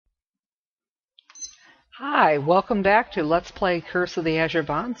Hi, welcome back to Let's Play Curse of the Azure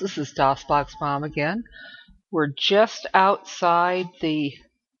Bonds. This is DOSBox Mom again. We're just outside the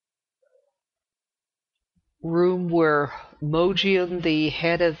room where Mogion, the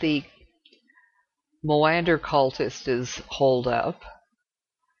head of the Moander cultist, is holed up.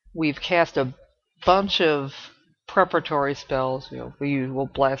 We've cast a bunch of preparatory spells, the usual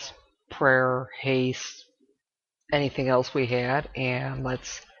bless, prayer, haste, anything else we had, and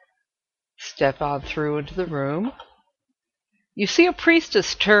let's step on through into the room. You see a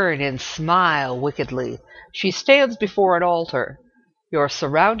priestess turn and smile wickedly. She stands before an altar. You're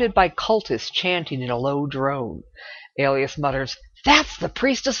surrounded by cultists chanting in a low drone. Alias mutters, "That's the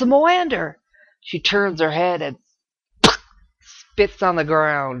Priestess of Moander!" She turns her head and spits on the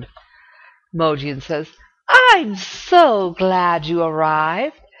ground. Mogion says, "I'm so glad you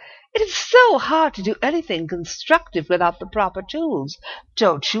arrived. It is so hard to do anything constructive without the proper tools.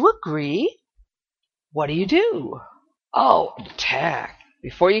 Don't you agree?" "What do you do?" "Oh, attack."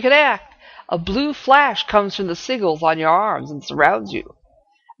 Before you can act, a blue flash comes from the sigils on your arms and surrounds you.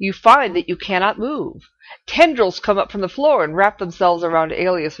 You find that you cannot move. Tendrils come up from the floor and wrap themselves around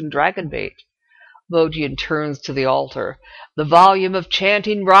Alias and Dragonbait. Mogion turns to the altar. The volume of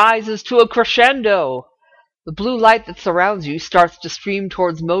chanting rises to a crescendo. The blue light that surrounds you starts to stream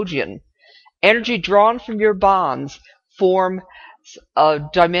towards Mogion. Energy drawn from your bonds forms a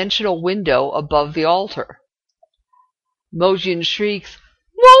dimensional window above the altar. Mogion shrieks,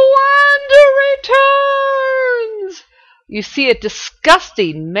 "Moander returns!" You see a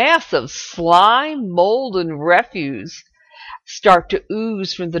disgusting mass of slime, mold, and refuse start to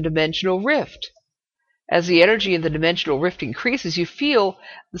ooze from the dimensional rift. As the energy in the dimensional rift increases, you feel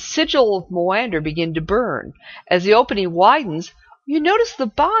the sigil of Moander begin to burn. As the opening widens, you notice the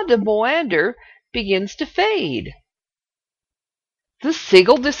bond of Moander begins to fade. The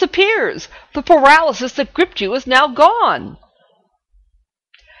sigil disappears. The paralysis that gripped you is now gone.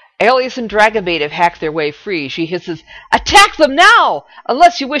 Alias and Dragonbait have hacked their way free. She hisses, "Attack them now,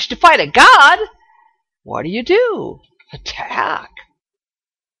 unless you wish to fight a god!" What do? Attack.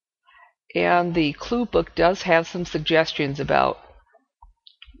 And the clue book does have some suggestions about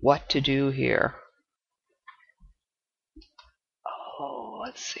what to do here. Oh,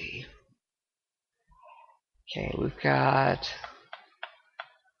 let's see. Okay, we've got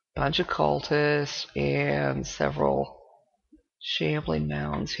a bunch of cultists and several shambling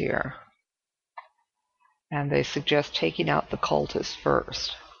mounds here. And they suggest taking out the cultists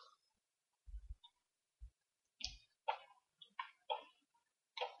first.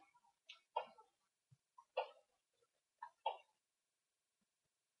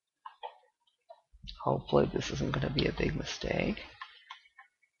 Hopefully this isn't going to be a big mistake.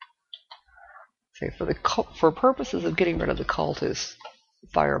 Say for purposes of getting rid of the cultists,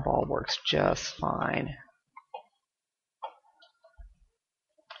 fireball works just fine.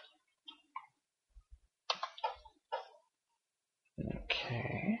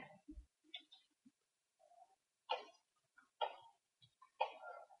 Okay.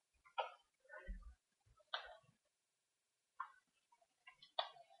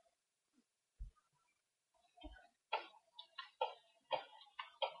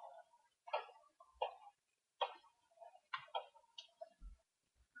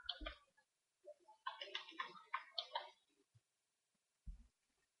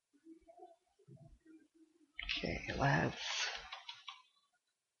 Okay, let's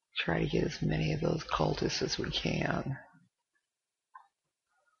try to get as many of those cultists as we can.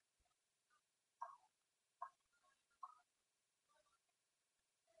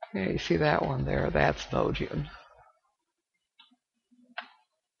 Okay, you see that one there? That's Mogion.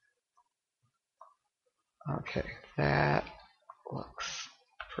 Okay, that looks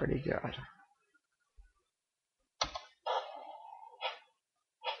pretty good.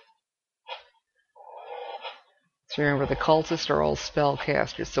 So remember, the cultists are all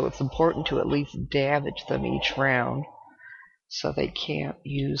spellcasters, so it's important to at least damage them each round so they can't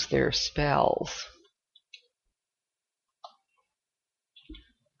use their spells.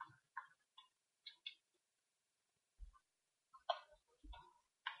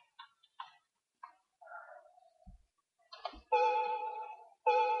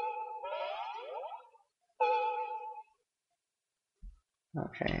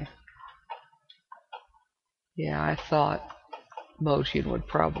 Okay. Yeah, I thought Mogion would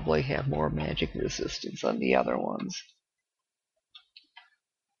probably have more magic resistance than the other ones.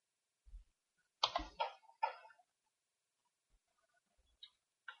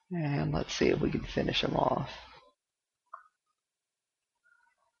 And let's see if we can finish them off.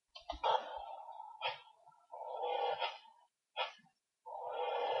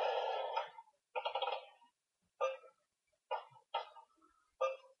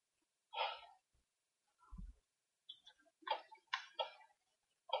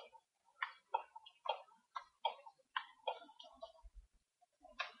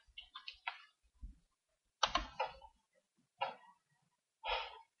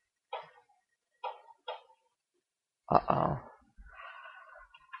 Uh-oh.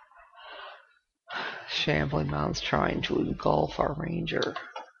 Shambling Mound's trying to engulf our ranger.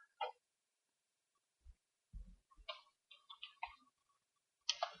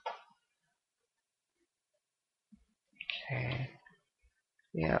 Okay.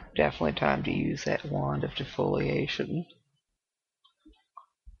 Yeah, definitely time to use that wand of defoliation.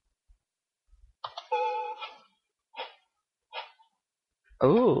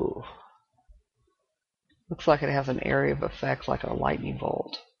 Oh. Looks like it has an area of effect like a lightning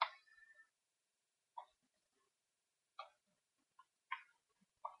bolt.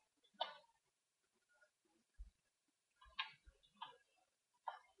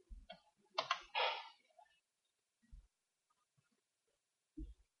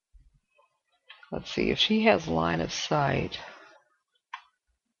 Let's see if she has line of sight.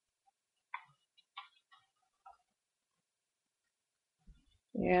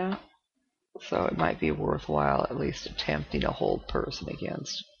 Yeah, so it might be worthwhile at least attempting a hold person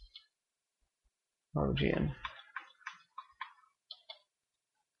against Mogion.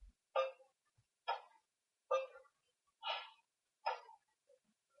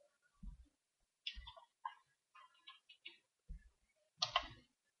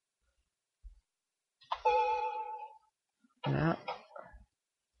 No.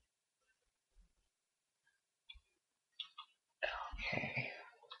 Okay.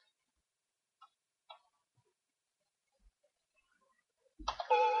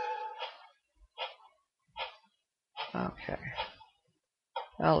 Okay.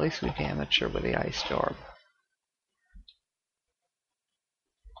 Well, at least we damaged her with the ice storm.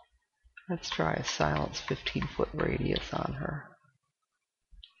 Let's try a silence 15-foot radius on her.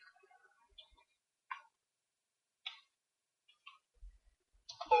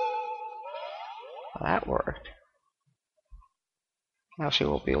 Well, that worked. Now she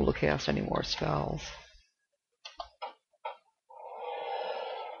won't be able to cast any more spells.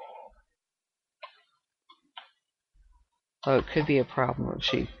 So it could be a problem if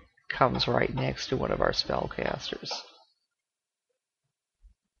she comes right next to one of our spellcasters.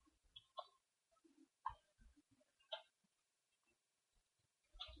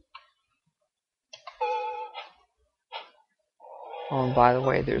 Oh, and by the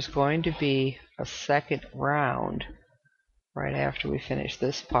way, there's going to be a second round right after we finish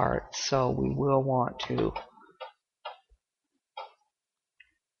this part, so we will want to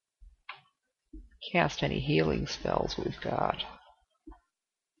cast any healing spells we've got.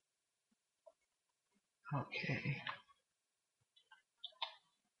 Okay.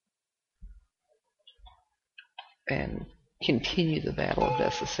 And continue the battle if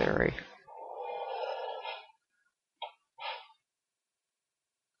necessary.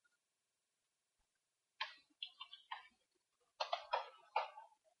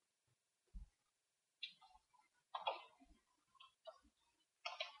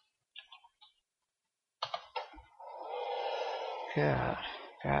 Good.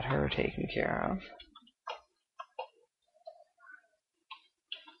 Got her taken care of.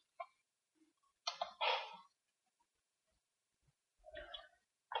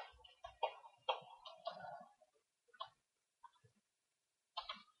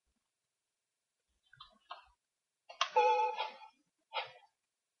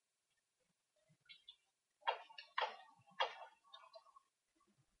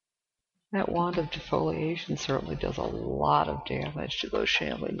 That wand of defoliation certainly does a lot of damage to those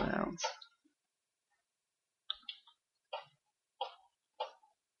shambling mounds.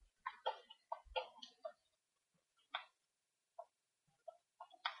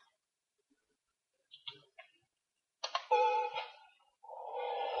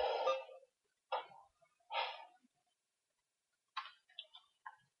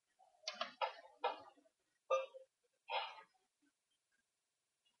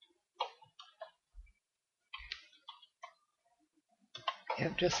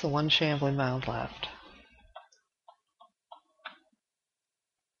 Yep, just the one shambling mound left.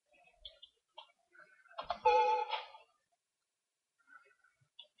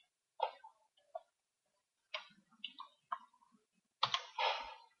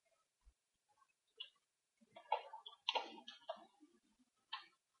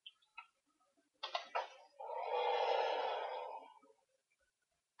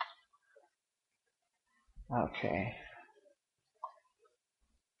 Okay.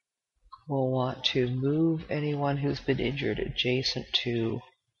 We'll want to move anyone who's been injured adjacent to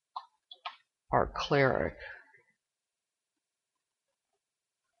our cleric.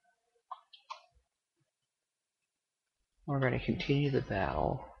 We're going to continue the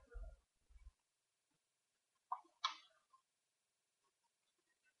battle.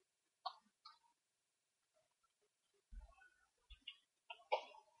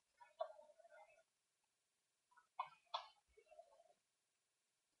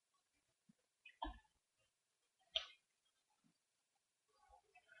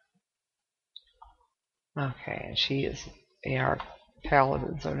 Okay, and she is. Our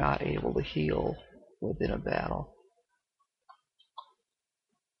paladins are not able to heal within a battle.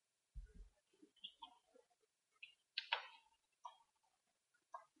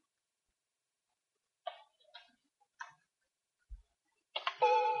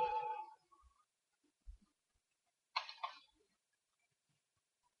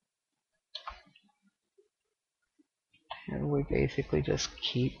 And we basically just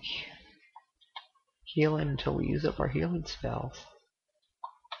keep healing until we use up our healing spells.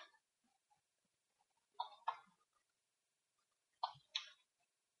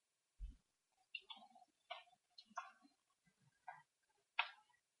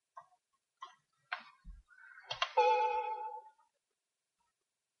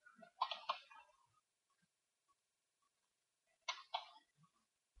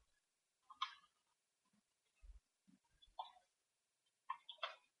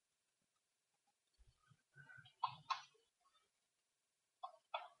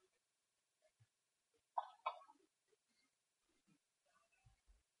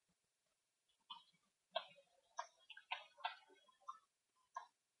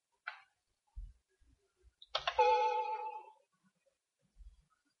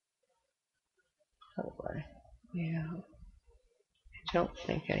 Anyway, yeah. I don't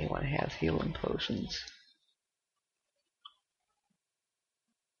think anyone has healing potions.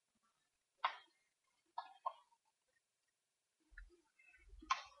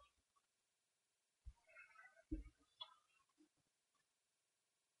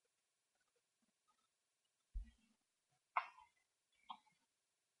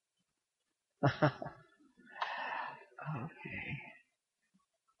 Okay.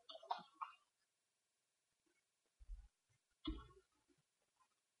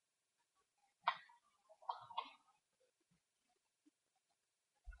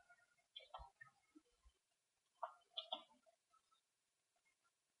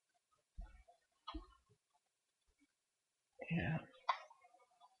 Yeah.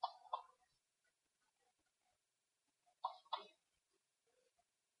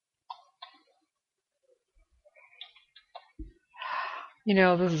 You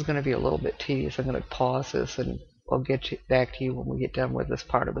know, this is going to be a little bit tedious. I'm going to pause this and I'll get back to you when we get done with this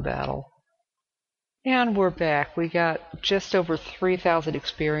part of the battle. And we're back. We got just over 3,000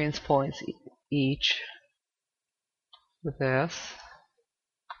 experience points each with this.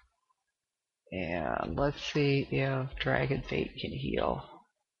 And let's see if Dragon Fate can heal.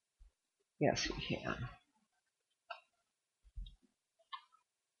 Yes, he can.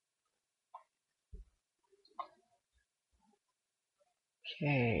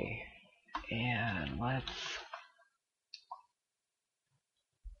 Okay. And let's...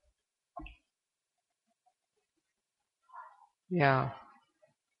 Yeah.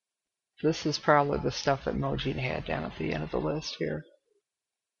 This is probably the stuff that Mogion had down at the end of the list here.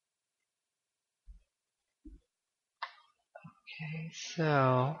 Okay,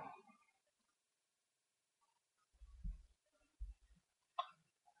 so...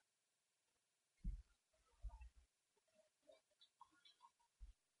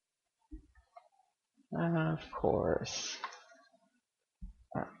 Of course.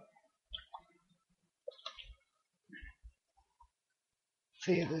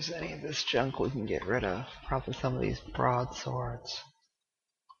 See if there's any of this junk we can get rid of. Probably some of these broadswords.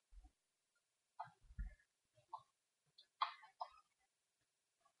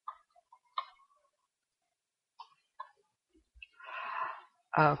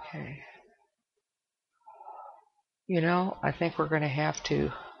 Okay. You know, I think we're going to have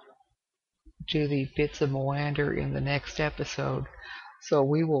to do the bits of Moander in the next episode. So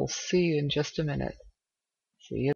we will see you in just a minute. See you.